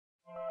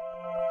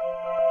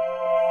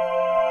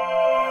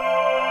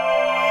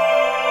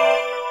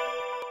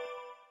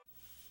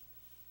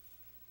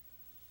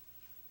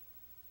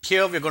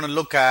here we're going to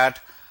look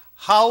at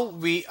how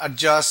we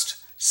adjust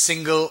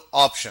single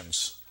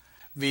options.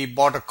 We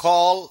bought a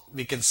call,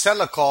 we can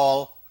sell a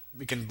call,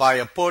 we can buy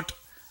a put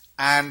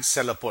and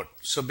sell a put.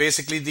 So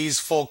basically these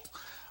four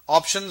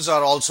options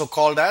are also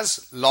called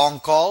as long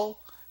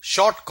call,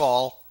 short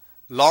call,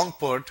 long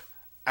put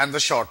and the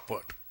short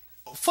put.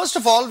 First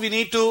of all, we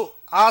need to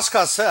ask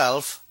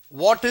ourselves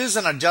what is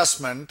an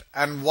adjustment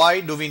and why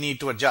do we need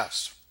to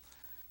adjust?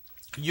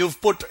 You've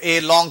put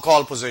a long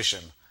call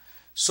position,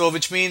 so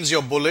which means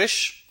you're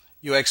bullish,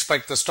 you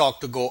expect the stock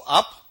to go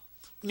up.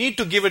 Need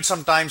to give it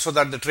some time so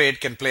that the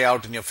trade can play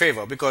out in your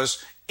favor,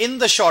 because in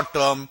the short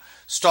term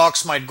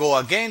stocks might go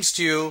against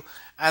you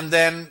and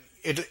then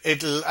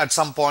it'll at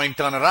some point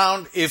turn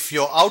around if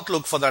your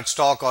outlook for that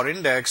stock or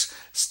index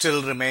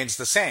still remains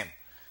the same.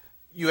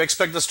 You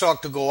expect the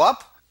stock to go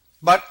up,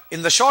 but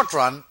in the short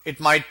run it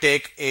might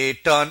take a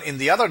turn in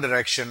the other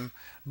direction,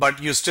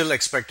 but you still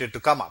expect it to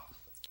come up.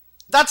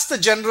 That's the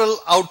general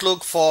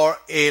outlook for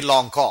a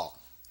long call.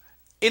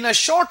 In a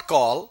short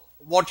call,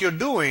 what you're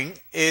doing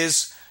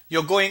is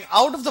you're going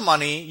out of the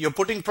money, you're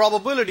putting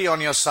probability on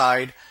your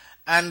side,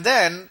 and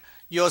then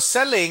you're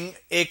selling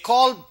a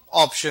call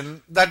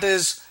option that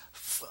is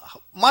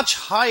much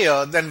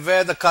higher than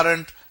where the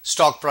current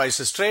stock price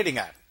is trading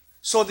at.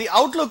 So the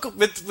outlook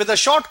with a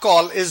short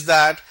call is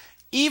that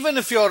even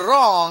if you're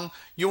wrong,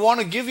 you want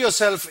to give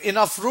yourself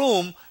enough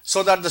room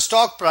so that the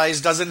stock price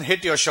doesn't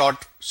hit your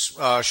short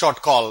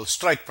call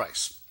strike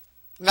price.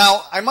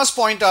 Now, I must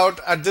point out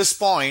at this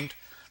point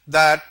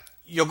that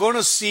you're going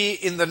to see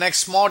in the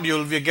next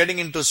module we're getting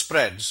into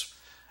spreads,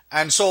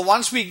 and so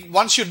once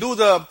you do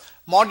the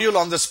module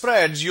on the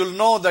spreads, you'll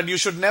know that you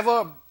should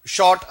never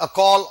short a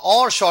call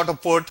or short a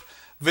put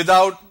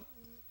without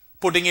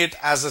putting it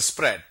as a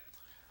spread,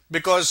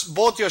 because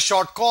both your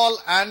short call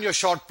and your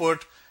short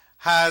put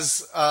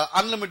has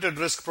unlimited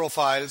risk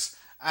profiles,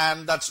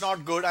 and that's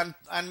not good,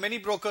 and many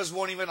brokers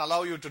won't even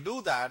allow you to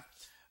do that.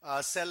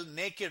 Sell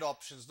naked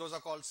options. Those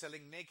are called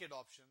selling naked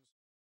options.